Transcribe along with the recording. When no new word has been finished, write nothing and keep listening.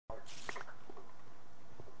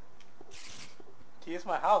T, it's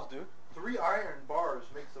my house, dude. 3 iron bars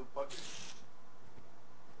makes a bucket.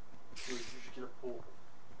 Dude, you should get a pool.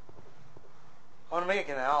 I want to make a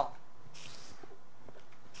canal.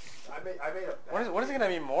 I made a. When is it gonna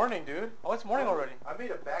be morning, dude? Oh, it's morning already. I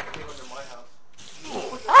made a back cave under my house.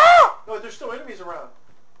 Ah! No, there's still enemies around.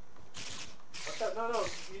 No,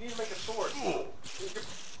 you need to make a sword.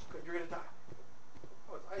 You're gonna die.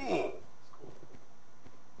 Oh, it's ice. It's cool.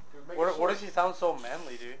 Dude, make a sword. What does he sound so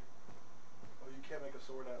manly, dude? Oh, you can't make a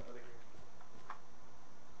sword out of here.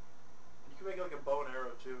 You can make like a bow and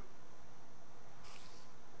arrow too.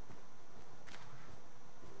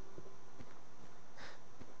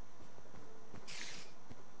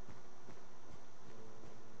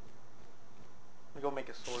 Let me go make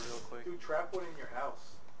a sword real quick. Dude, trap one in your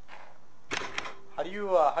house. How do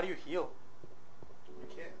you heal? You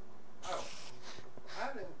can't. I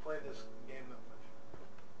haven't played this game that much.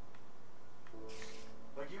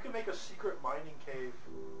 Like, you can make a secret mining cave,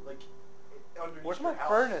 like, underneath Where's your my house.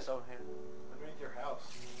 furnace over here? Underneath your house.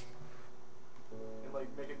 And, like,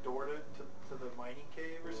 make a door to the mining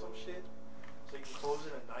cave or some shit. So you can close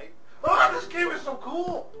it at night. Oh, this game is so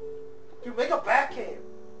cool! Dude, make a bat cave.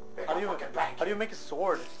 How do you make a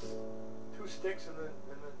sword? 2 sticks and then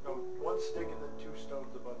no, 1 stick and then 2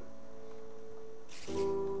 stones above it.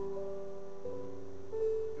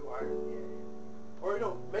 Do iron, yeah. Or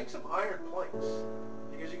no, make some iron planks.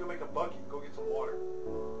 Because you can make a bucket and go get some water.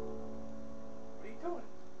 What are you doing?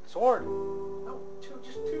 Sword. No,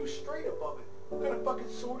 just 2 straight above it. What kind of fucking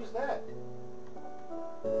sword is that?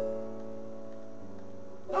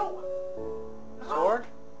 No. Sword?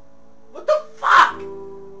 What the fuck?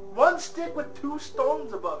 1 stick with 2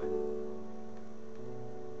 stones above it.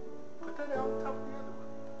 Put that out on top of the other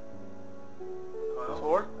one.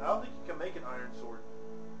 Sword? I don't think you can make an iron sword.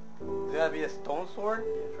 Does it gotta be a stone sword?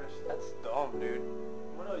 Yeah, try to. That's dumb, dude.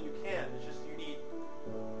 Well, no, you can. It's just you need.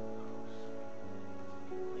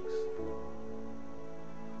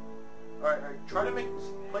 Alright, try to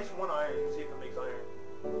place 1 iron and see if it makes iron.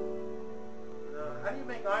 How do you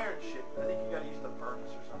make iron shit? I think you gotta use the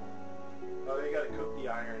furnace or something. Oh, you gotta cook the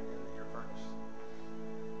iron in your furnace.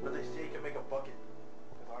 But they say you can make a bucket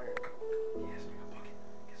with iron. Yes, make a bucket.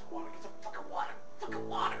 Get some water. Get some fucking water. Fucking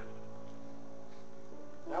water.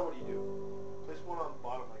 Now what do you do? Place 1 on the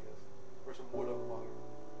bottom, I guess. Or some wood on the bottom.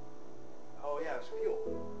 Oh yeah, it's fuel.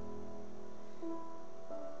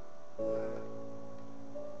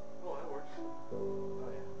 Oh, that works. Oh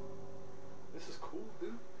yeah. This is cool,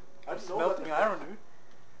 dude. I'm smelting iron, dude.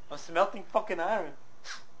 I'm smelting fucking iron.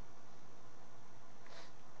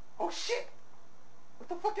 Oh shit! What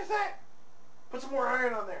the fuck is that? Put some more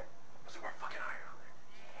iron on there. Put some more fucking iron on there.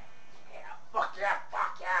 Yeah, fuck yeah,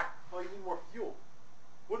 fuck yeah. Oh, you need more fuel.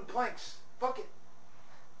 Wooden planks. Fuck it.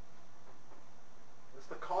 That's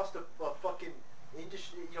the cost of fucking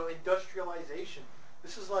industrialization.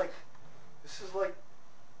 This is like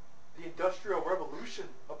the Industrial Revolution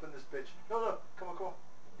up in this bitch. No, come on.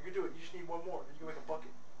 You can do it. You just need 1 more. You can make a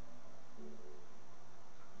bucket.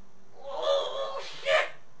 Oh shit!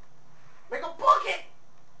 Make a bucket!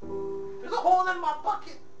 There's a hole in my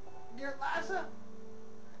bucket! Near Liza!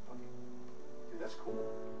 Okay. Dude, that's cool.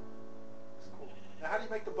 That's cool. Now how do you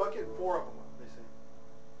make the bucket? 4 of them, they say.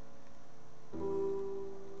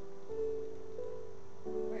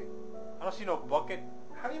 Wait. I don't see no bucket.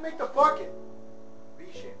 How do you make the bucket? V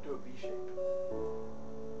shape. Do a V shape.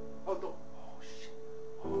 Oh, no. Oh, shit.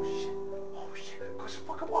 Oh, shit. Oh, shit. Get some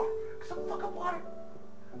fucking water. Get some fucking water.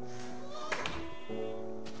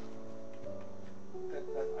 That's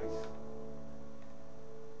ice.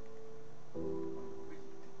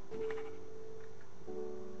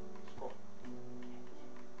 Scroll.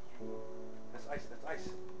 That's ice.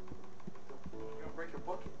 You're gonna break your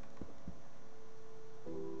bucket.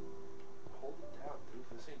 Hold it down, dude.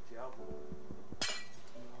 This ain't Diablo.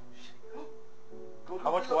 Oh shit. Go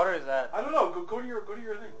How much water is that? I don't know. Go to your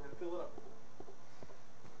thing and fill it up.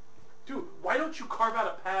 Dude, why don't you carve out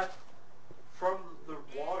a path from the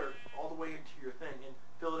water all the way into your thing and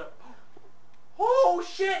fill it up? Oh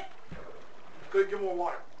shit! Good, get more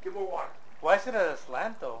water. Get more water. Why is it at a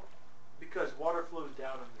slant though? Because water flows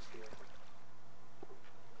down in this game.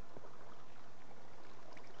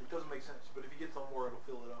 It doesn't make sense, but if you get some more, it'll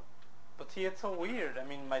fill it up. But see, it's so weird. I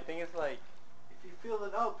mean, my thing is like... If you fill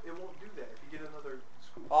it up, it won't do that. If you get another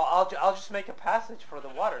scoop. I'll just make a passage for the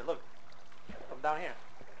water. Look. Come down here.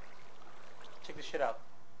 Check this shit out.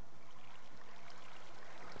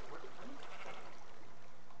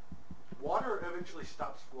 Water eventually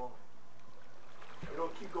stops flowing. It'll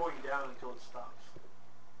keep going down until it stops.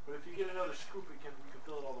 But if you get another scoop, you can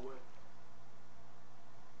fill it all the way.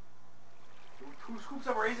 2 scoops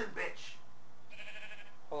of raisin, bitch!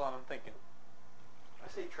 Hold on, I'm thinking. I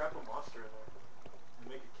say trap a monster in there and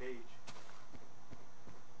make a cage.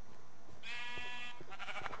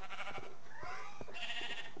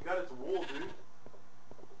 You got its wool, dude.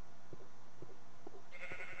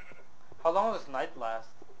 How long will this night last?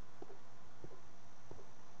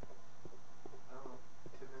 I don't know,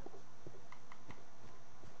 10 minutes.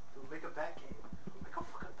 Dude, make a bat cave. Make a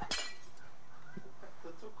fucking bat cave.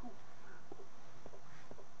 That's so cool.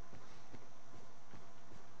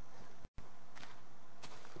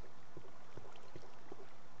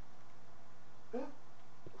 Huh?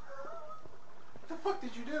 What the fuck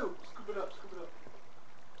did you do? Scoop it up, scoop it up.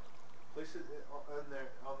 Place it in there,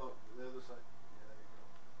 on the other side. Yeah, there you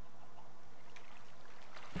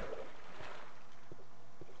go.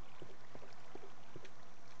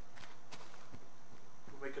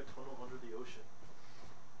 We'll make a tunnel under the ocean.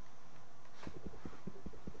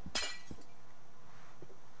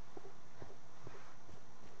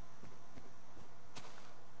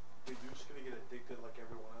 Dude, you're just gonna get addicted like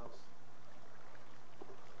everyone else.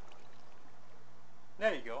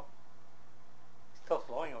 There you go. It's still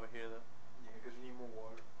flowing over here though. Yeah, because you need more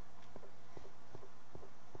water.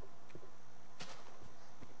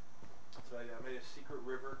 So I made a secret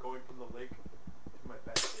river going from the lake to my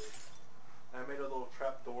back cave. And I made a little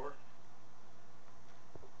trap door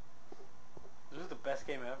This is the best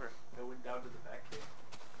game ever. that went down to the back cave.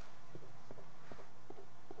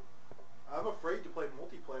 I'm afraid to play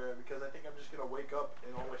multiplayer because I think I'm just gonna wake up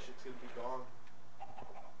and all my shit's gonna be gone.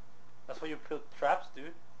 That's why you build traps,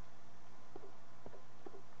 dude.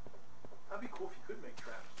 That'd be cool if you could make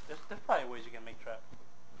traps. There's probably ways you can make traps.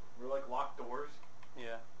 Or like locked doors.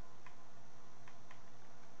 Yeah.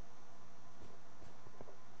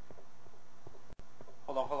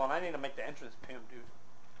 Hold on. I need to make the entrance pimp, dude.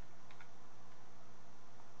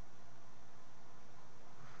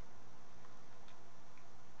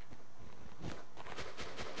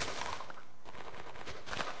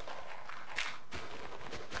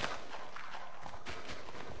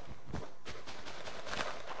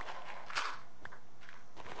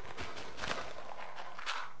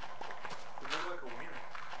 You look like a wiener.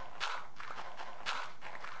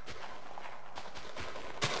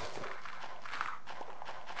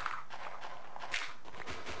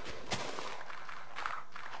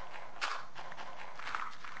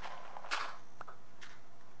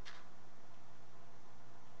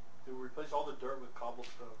 Dude, replace all the dirt with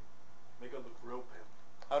cobblestone. Make it look real pimp.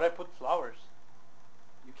 How'd I put flowers?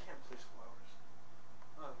 You can't place flowers.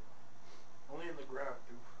 I don't know. Only in the ground,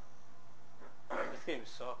 dude. This game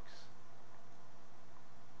sucks.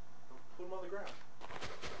 Put them on the ground.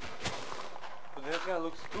 But then it's gonna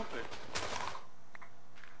look stupid.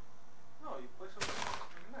 No, you place them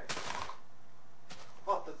nice.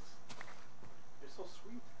 Oh, you're so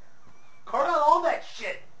sweet. Carve out all that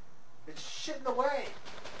shit! It's shit in the way!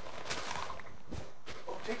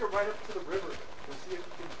 Oh, take it right up to the river. We'll see if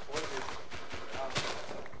you can flood it.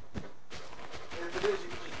 And if it is, you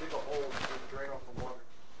can just dig a hole and drain off the water.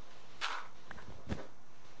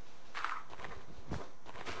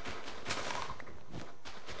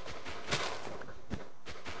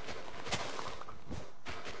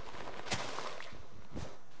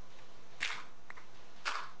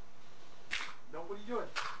 No, what are you doing?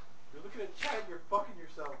 You're looking at chat, you're fucking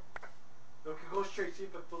yourself. No, go straight, see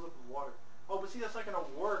if it fills up with water. Oh, but see, that's not gonna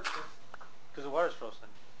work. Because the water's frozen.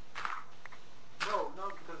 No,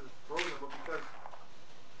 not because it's frozen, but because...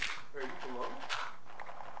 Are you below?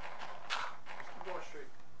 Just keep going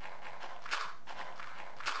straight.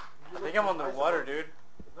 I think I'm on the water, dude.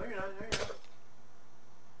 No, you're not. No, you're not. Just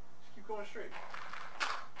keep going straight.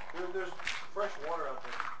 There's fresh water out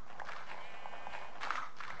there.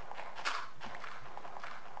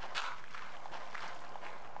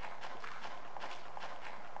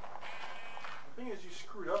 The thing is, you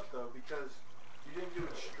screwed up though because you didn't do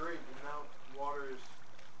it straight, and now water is.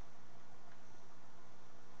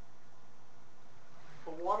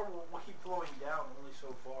 But water will keep flowing down only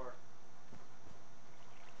so far.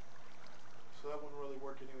 So that wouldn't really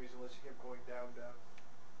work anyways unless you kept going down.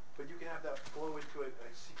 But you can have that flow into a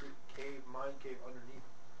secret cave, mine cave underneath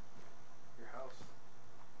your house.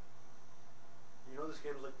 You know this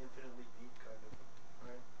game is like infinitely deep, kind of,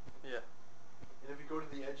 right? Yeah. And if you go to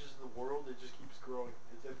the edges of the world, it just keeps growing.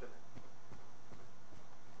 It's infinite.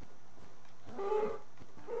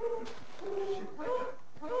 Shit like that.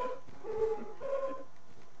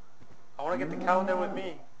 I want to get the cow in there with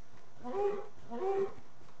me.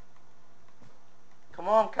 Come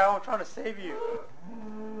on, cow. I'm trying to save you.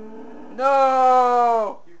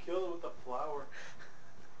 No! You killed it with the flower.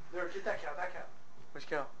 There, get that cow, Which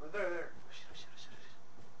cow? Right there.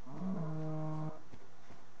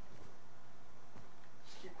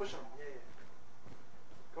 Push him. Yeah, yeah.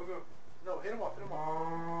 Go, go. No, hit him off, hit him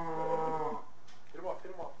off. Hit him off,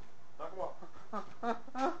 hit him off. Knock him off. Knock him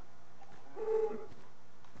off.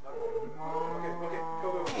 Okay, okay, go,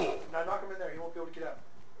 go. Now knock him in there. He won't be able to get out.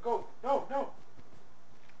 Go. No, no.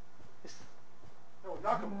 No,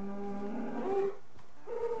 knock him.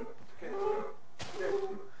 Okay. There.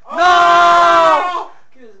 Oh! No!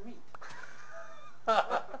 Get his meat.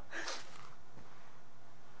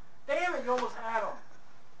 Damn it, you almost had him.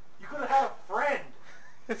 You could have had a friend.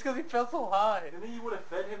 It's because he fell so high. And then you would have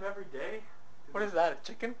fed him every day. What is that, a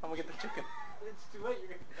chicken? I'm gonna get the chicken. It's too late, you're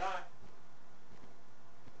going to die.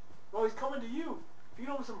 Well, he's coming to you. Feed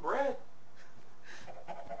him some bread.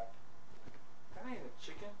 That ain't a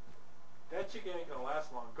chicken. That chicken ain't going to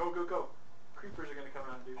last long. Go, go, go. Creepers are going to come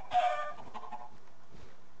out, dude.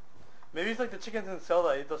 Maybe it's like the chickens in Zelda,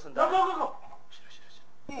 it doesn't die. Go, go, go,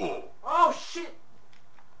 go. Oh, shit.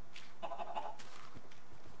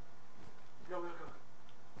 Go, go, go.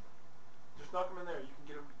 Just knock him in there. You can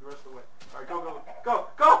get him the rest of the way. All right, go, go, go,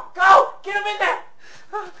 go, go! Get him in there!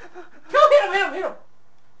 Go, hit him, hit him, hit him!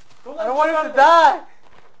 Don't let I don't want him to there. die!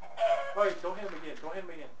 Oh, wait, don't hit him again. Don't hit him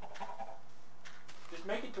again. Just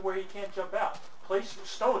make it to where he can't jump out. Place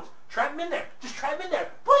stones. Trap him in there. Just trap him in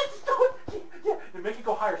there. Place stones. Yeah, and make it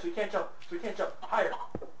go higher so he can't jump. So he can't jump. Higher.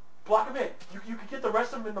 Block him in. You can get the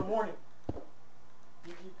rest of them in the morning.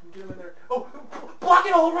 You can get them in there. Oh, block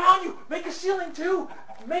it all around you. Make a ceiling too.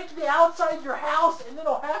 Make the outside your house, and then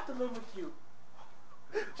I'll have to live with you.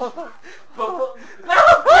 No!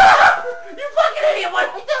 You fucking idiot! What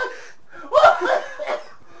have I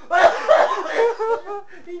done?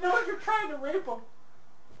 He knows you're trying to rape him.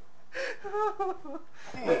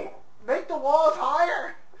 Make the walls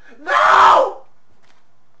higher. No!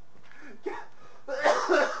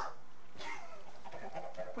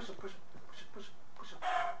 Push him, push him, push him, push him, push him.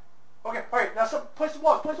 Okay, alright, now place the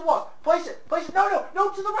walls, place the walls. Place it, place it. No, no, no,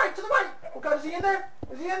 to the right, to the right. Oh God, is he in there?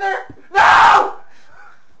 Is he in there? No!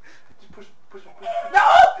 Just push him, push him, push him. No!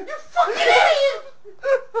 You fucking idiot!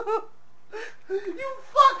 You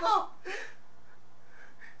fuck up!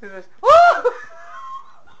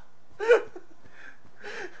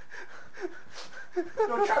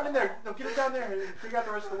 No, trap him in there. No, get him down there and figure out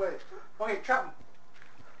the rest of the way. Okay, trap him.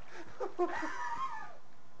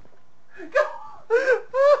 Go!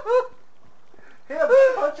 Hit him!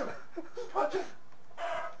 Punch him! Punch him!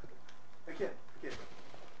 I can't.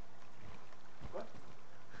 What?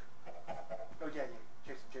 Oh, yeah.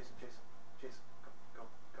 Jason.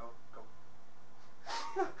 Go.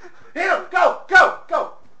 Hit him! Go!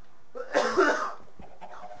 Oh,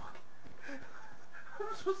 fuck.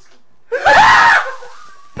 I'm so scared.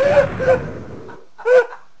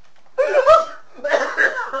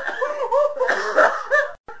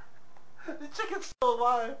 The chicken's still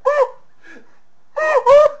alive.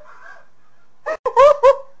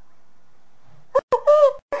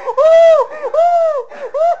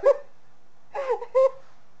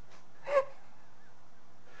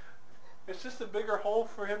 It's just a bigger hole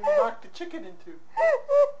for him to knock the chicken into.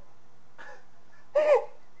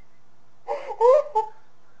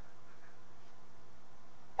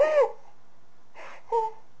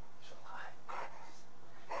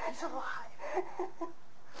 He's alive.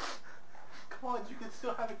 Come on, you can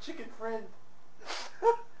still have a chicken friend.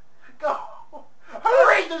 Go!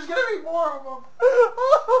 Hurry! There's gonna be more of them.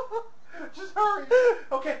 Just hurry.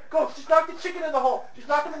 Okay, go. Just knock the chicken in the hole. Just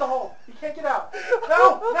knock him in the hole. He can't get out.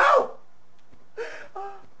 No!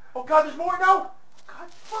 Oh God, there's more. No! God,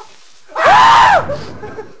 fuck. Ah!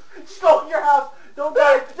 Just go in your house. Don't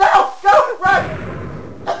die. No! Go! Run!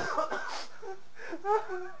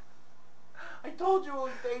 I told you it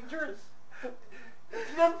was dangerous. If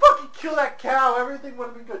you didn't fucking kill that cow, everything would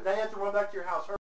have been good. Now you have to run back to your house. Hurry.